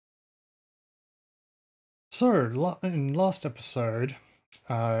So, in last episode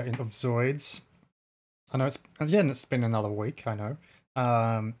of Zoids, I know it's been another week, I know.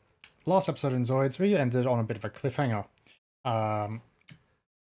 Last episode in Zoids, we ended on a bit of a cliffhanger. Hang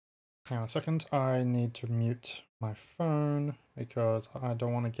on a second, I need to mute my phone because I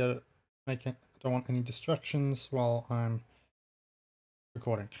don't want to I don't want any distractions while I'm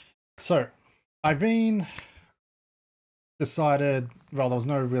recording. So, Irvine decided, well, there was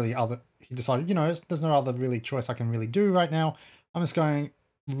no really other, he decided, there's no other really choice I can really do right now. I'm just going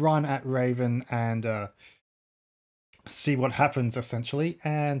run at Raven and see what happens, essentially.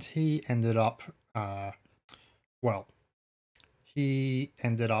 And he ended up, well, he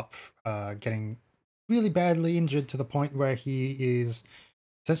ended up getting really badly injured to the point where he is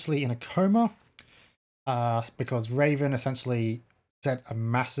essentially in a coma because Raven essentially set a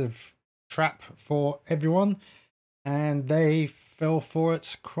massive trap for everyone and they fell for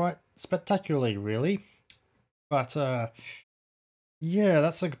it quite spectacularly, really. But yeah,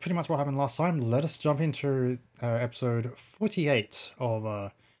 that's like pretty much what happened last time. Let us jump into episode 48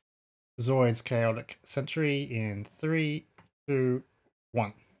 of Zoid's Chaotic Century in 3, 2,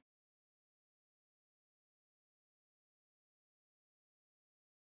 1.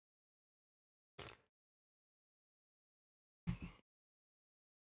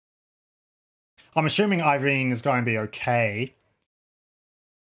 I'm assuming Irene is going to be okay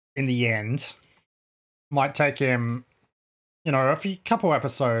in the end. Might take him, a couple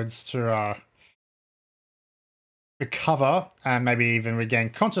episodes to recover and maybe even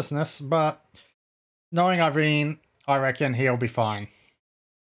regain consciousness, but knowing Irene, I reckon he'll be fine.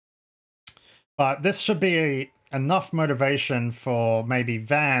 But this should be enough motivation for maybe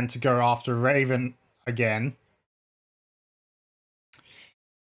Van to go after Raven again.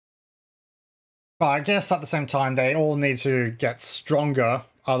 But I guess at the same time, they all need to get stronger.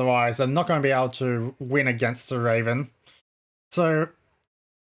 Otherwise, they're not going to be able to win against the Raven. So,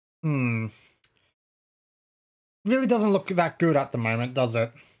 really doesn't look that good at the moment, does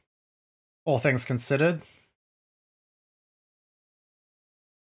it? All things considered.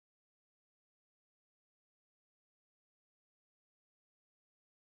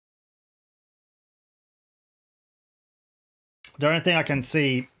 The only thing I can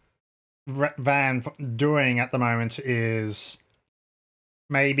see Van doing at the moment is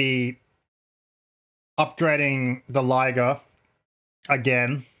maybe upgrading the Liger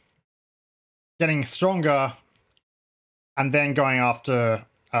again, getting stronger, and then going after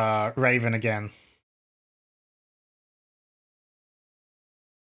Raven again.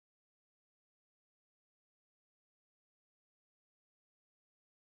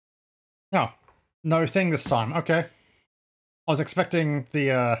 No, no thing this time. Okay. I was expecting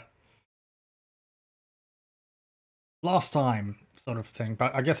the last time sort of thing,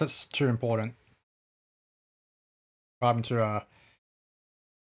 but I guess it's too important. What happened to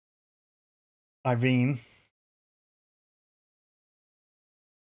Irvine?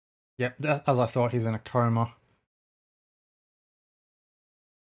 Yep, as I thought, he's in a coma.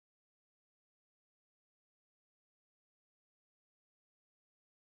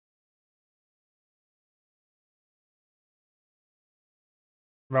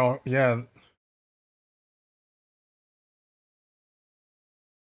 Well, yeah.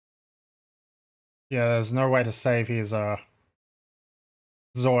 Yeah, there's no way to save his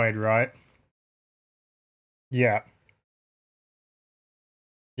Zoid, right? Yeah.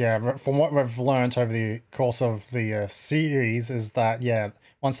 Yeah, from what we've learned over the course of the series is that, yeah,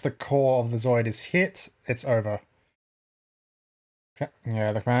 once the core of the Zoid is hit, it's over.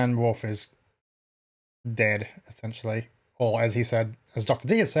 Yeah, the Command Wolf is dead, essentially. Or as he said, as Dr.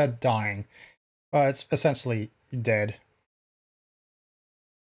 D has said, dying. But it's essentially dead.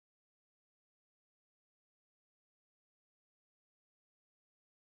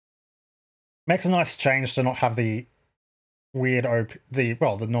 Makes a nice change to not have the weird OP, the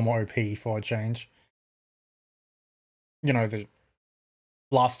normal OP for a change. You know, the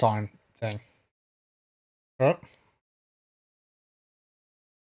last time thing. Oh.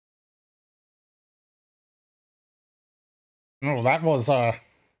 Oh, that was, I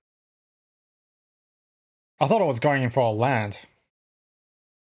thought it was going in for a land.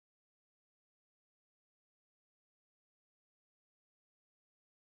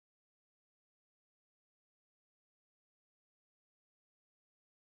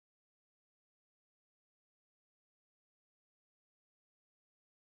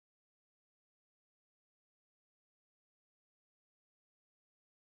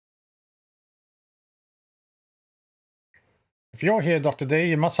 If you're here, Dr. D,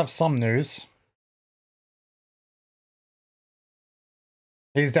 you must have some news.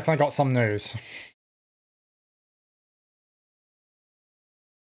 He's definitely got some news.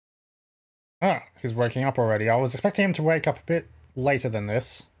 Ah, he's waking up already. I was expecting him to wake up a bit later than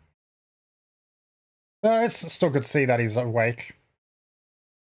this. But it's still good to see that he's awake.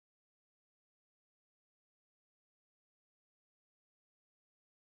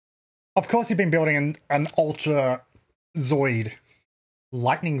 Of course he's been building an Ultra Zoid.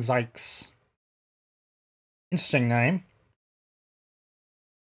 Lightning Zykes. Interesting name.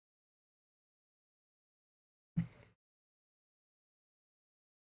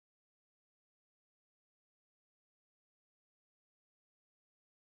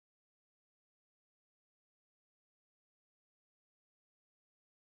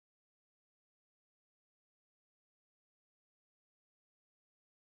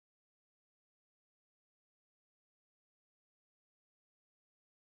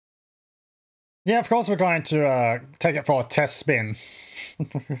 Yeah, of course we're going to take it for a test spin.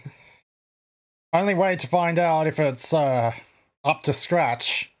 Only way to find out if it's up to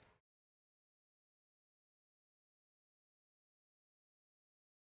scratch.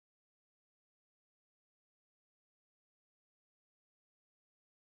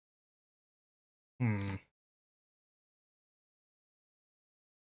 Hmm.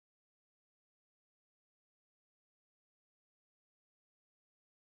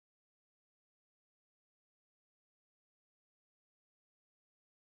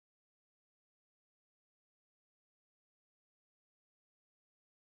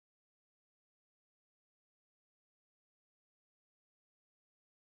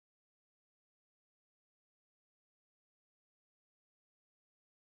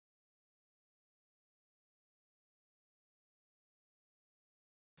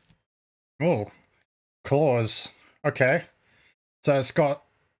 Oh, claws. Okay. So it's got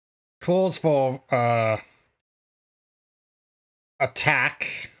claws for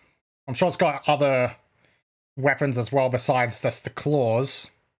attack. I'm sure it's got other weapons as well besides just the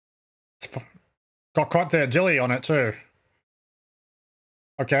claws. It's got quite the agility on it too.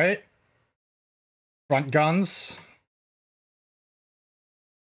 Okay. Front guns.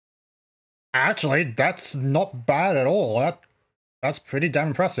 Actually, that's not bad at all. That's pretty damn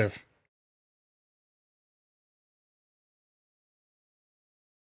impressive.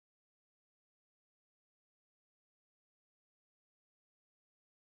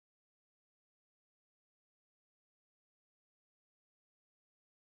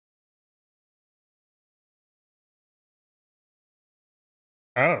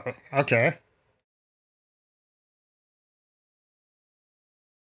 Oh, okay.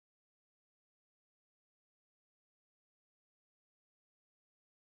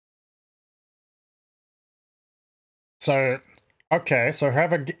 So, okay, so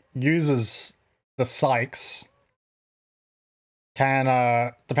whoever uses the Sykes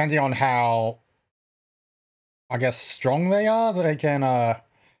can, depending on how, I guess, strong they are, they can,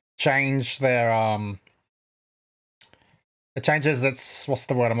 change their, it changes its, what's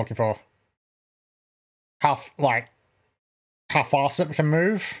the word I'm looking for? Like, how fast it can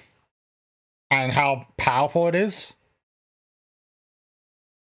move and how powerful it is.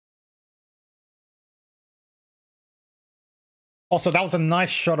 Also, that was a nice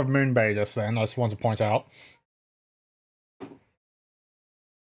shot of Moonbay just then, I just wanted to point out.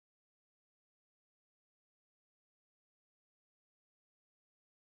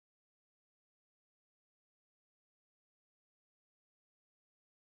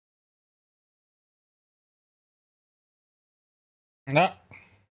 No.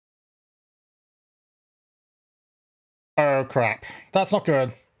 Oh, crap. That's not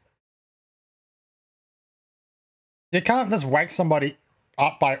good. You can't just wake somebody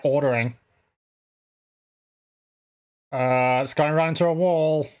up by ordering. It's going right into a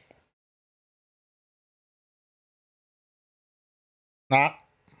wall. Nah.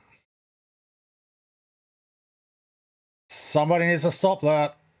 Somebody needs to stop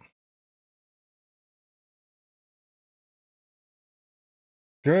that.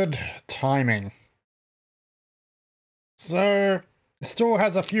 Good timing. So, still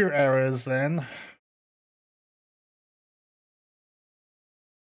has a few errors then.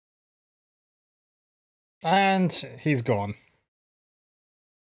 And he's gone.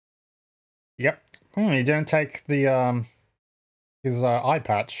 Yep. He didn't take the, his eye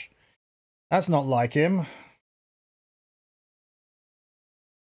patch. That's not like him.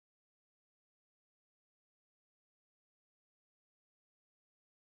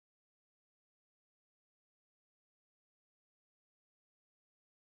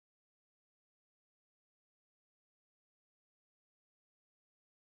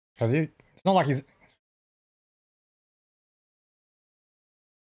 Because it's not like he's...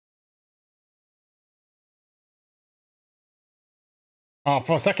 Oh,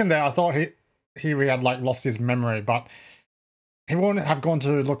 for a second there, I thought he had like lost his memory, but he wouldn't have gone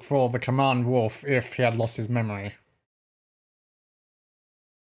to look for the command wolf if he had lost his memory.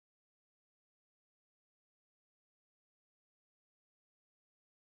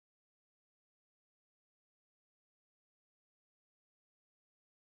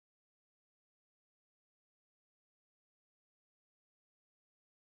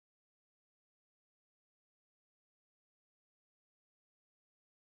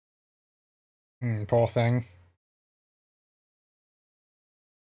 Poor thing.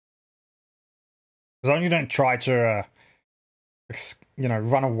 As long as you don't try to, you know,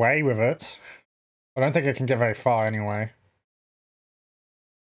 run away with it. I don't think it can get very far anyway.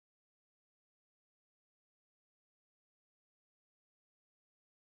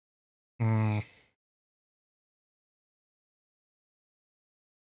 Hmm.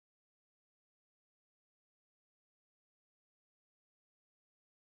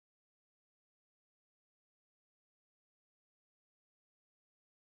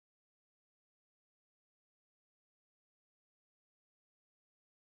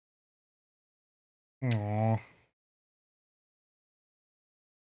 Aww.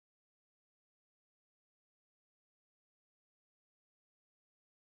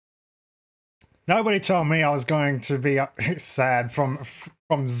 Nobody told me I was going to be sad from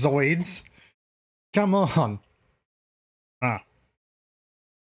Zoids. Come on. Ah.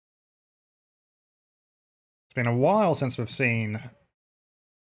 It's been a while since we've seen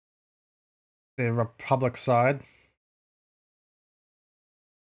the Republic side.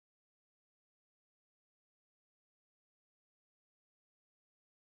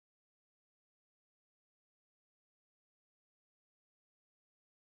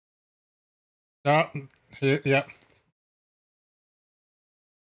 Oh, yeah. Yeah.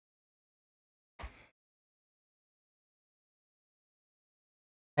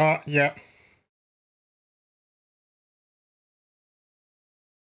 Oh, yeah.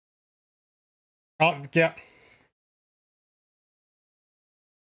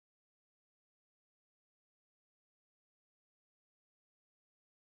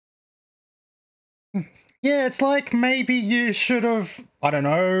 Yeah, it's like maybe you should have, I don't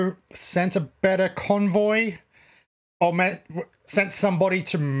know, sent a better convoy or sent somebody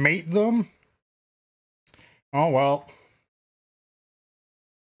to meet them. Oh well.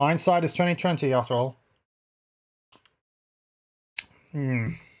 Hindsight is 2020 after all.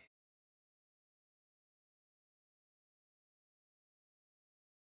 Hmm.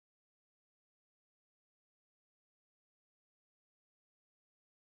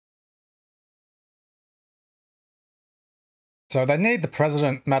 So they need the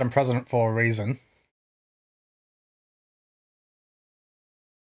president, Madam President, for a reason.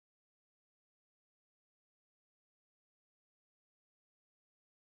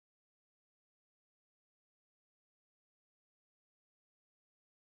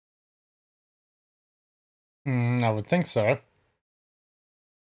 I would think so.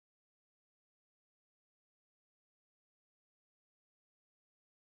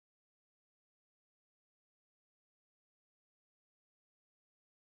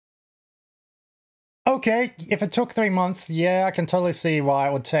 Okay, if it took 3 months, yeah, I can totally see why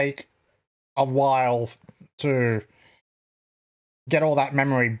it would take a while to get all that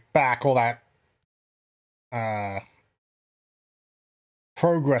memory back, all that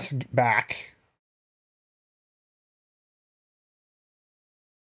progress back.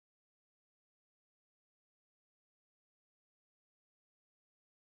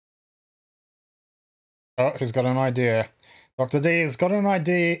 Oh, he's got an idea. Dr. D has got an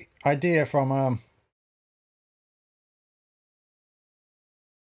idea from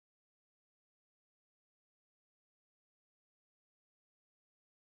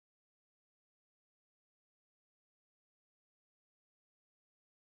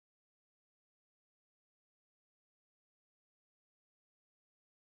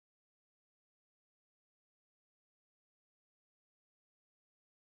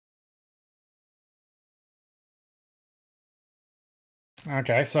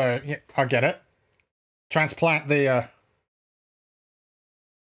Okay, so yeah, I get it. Transplant the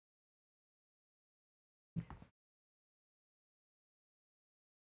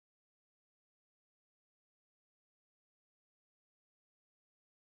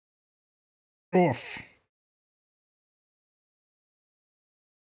oof.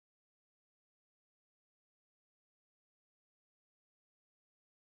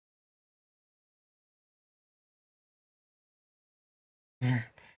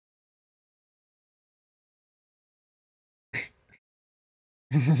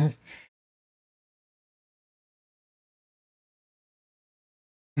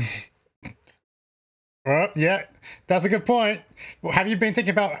 Well, yeah, that's a good point. Well, have you been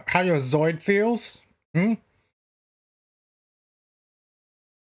thinking about how your Zoid feels? Hmm?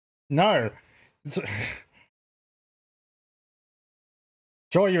 No. So-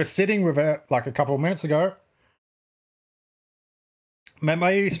 sure, you were sitting with it like a couple of minutes ago.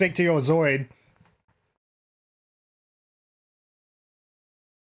 Maybe you speak to your Zoid.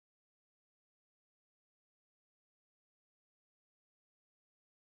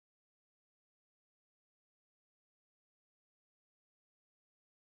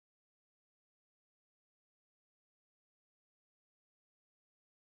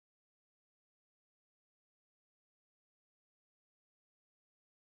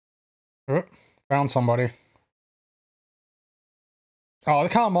 Oh, found somebody. Oh,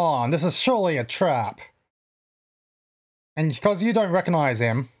 come on. This is surely a trap. And because you don't recognize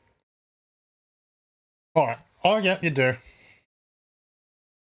him. Oh, oh yeah, you do.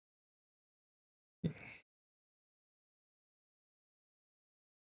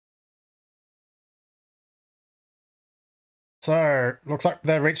 So, looks like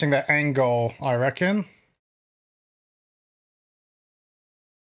they're reaching their end goal, I reckon.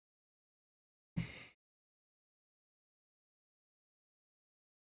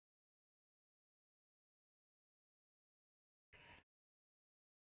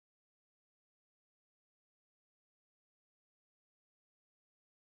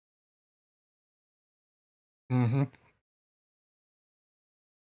 Mm-hmm.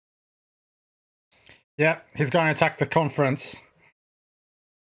 Yeah, he's going to attack the conference.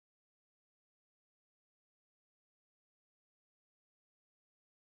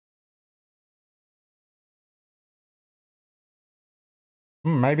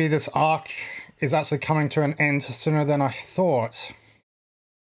 Maybe this arc is actually coming to an end sooner than I thought.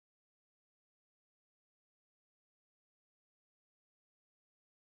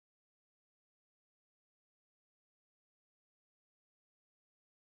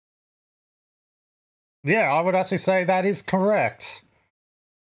 Yeah, I would actually say that is correct.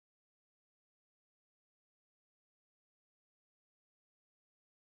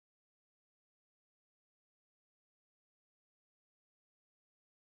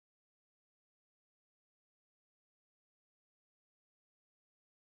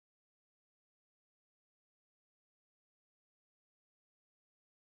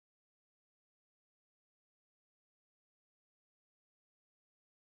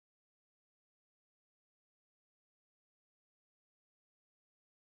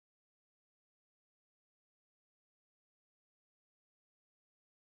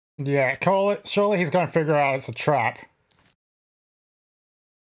 Yeah, call it. Surely he's going to figure out it's a trap.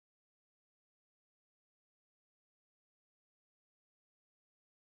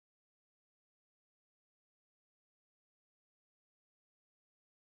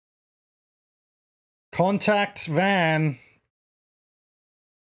 Contact van.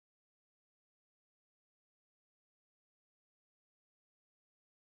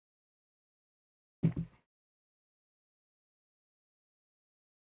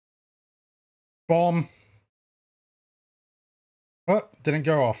 Bomb. Oh, didn't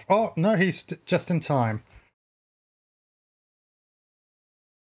go off. Oh, no, he's just in time.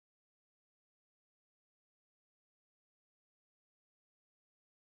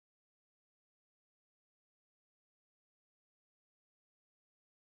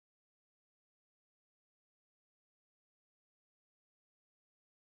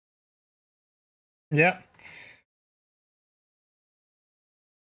 Yep.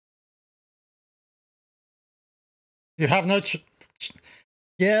 You have no...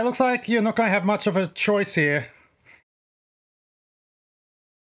 yeah, it looks like you're not going to have much of a choice here.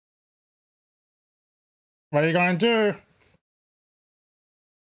 What are you going to do?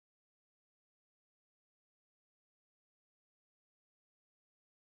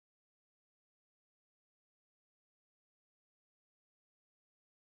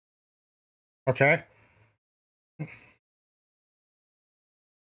 Okay.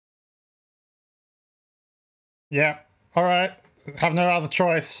 Yeah. All right. Have no other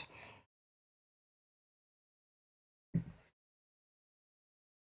choice.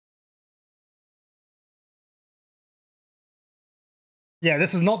 Yeah,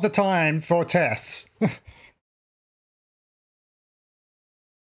 this is not the time for tests.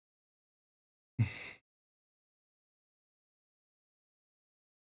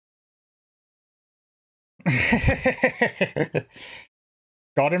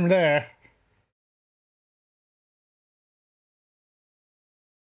 Got him there.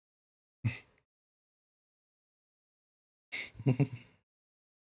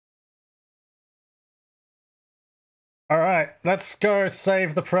 All right, let's go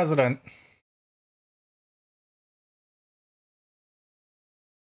save the president.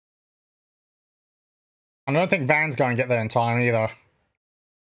 I don't think Van's going to get there in time either.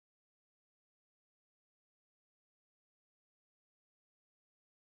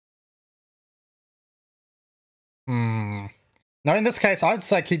 No, in this case, I'd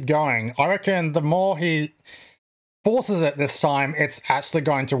say keep going. I reckon the more he forces it this time, it's actually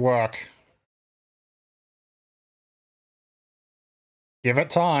going to work. Give it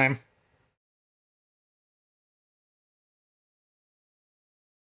time.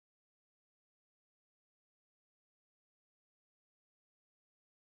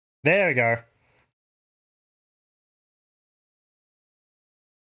 There we go.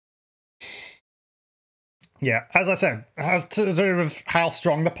 Yeah, as I said, it has to do with how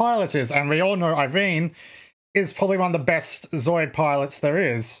strong the pilot is, and we all know Irvine is probably one of the best Zoid pilots there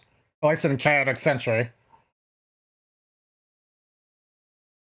is, at least in Chaotic Century.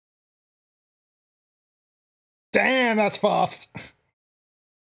 Damn, that's fast!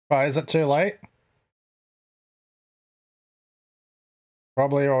 Right, is it too late?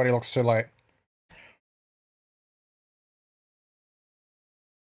 Probably already looks too late.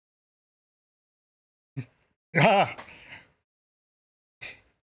 Ah!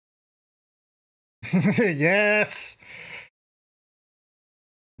 Yes!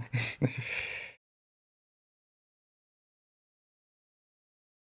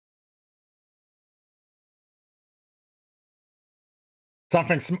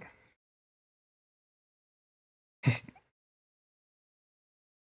 Something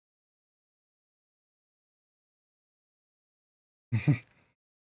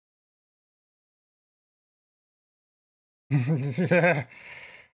yeah.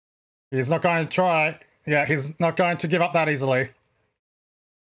 He's not going to try. Yeah, he's not going to give up that easily.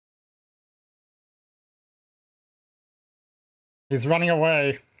 He's running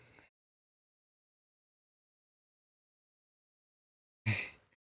away.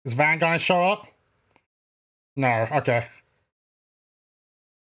 Is Van going to show up? No, okay.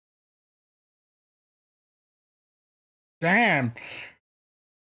 Damn.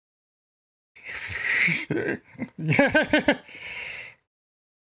 Yeah.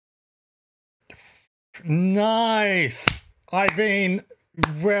 Nice. Irvine,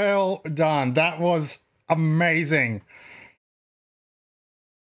 well done. That was amazing.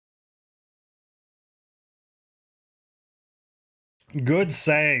 Good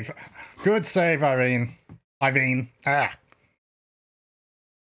save. Good save, Irvine. Irvine. Ah.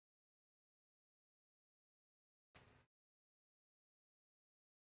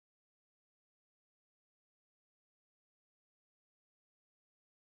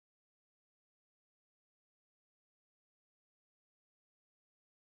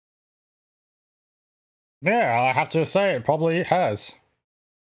 Yeah, I have to say it probably has.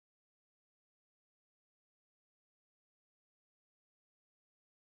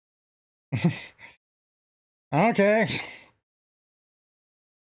 Okay.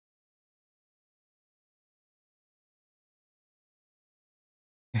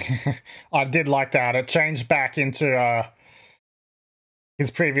 I did like that. It changed back into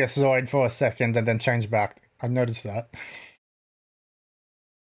his previous Zoid for a second and then changed back. I noticed that.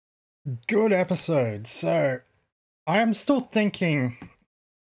 Good episode. So, I am still thinking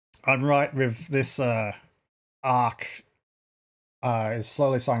I'm right with this arc is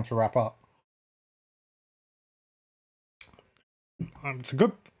slowly starting to wrap up. It's a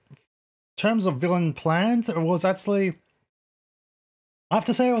good... In terms of villain plans, it was actually... I have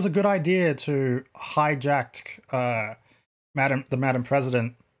to say it was a good idea to hijack the Madam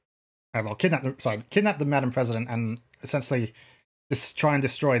President... well, kidnap the Madam President and essentially just try and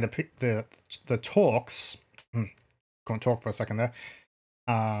destroy the talks. Can't talk for a second there.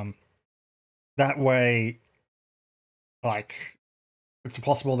 That way, like, it's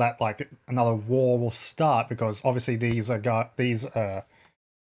possible that like another war will start because obviously these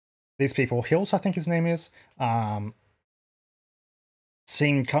people, Hills, I think his name is,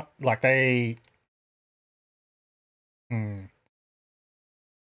 seem like they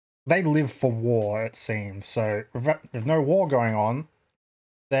live for war, it seems. So with no war going on,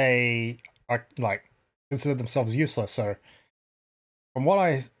 they are like consider themselves useless. So from what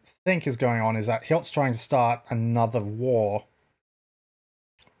I think is going on is that Hilt's trying to start another war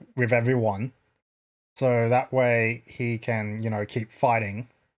with everyone, so that way he can, you know, keep fighting.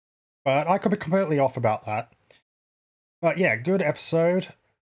 But I could be completely off about that. But yeah, good episode.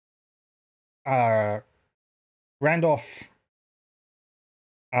 Randolph,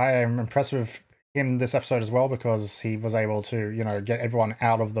 I am impressed with him this episode as well because he was able to, you know, get everyone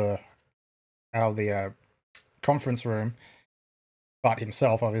out of the conference room, but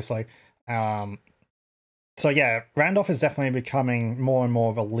himself, obviously. So yeah, Randolph is definitely becoming more and more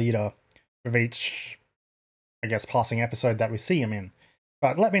of a leader with each I guess, passing episode that we see him in.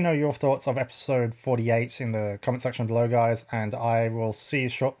 But let me know your thoughts of episode 48 in the comment section below, guys, and I will see you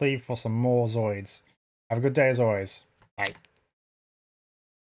shortly for some more Zoids. Have a good day as always. Bye.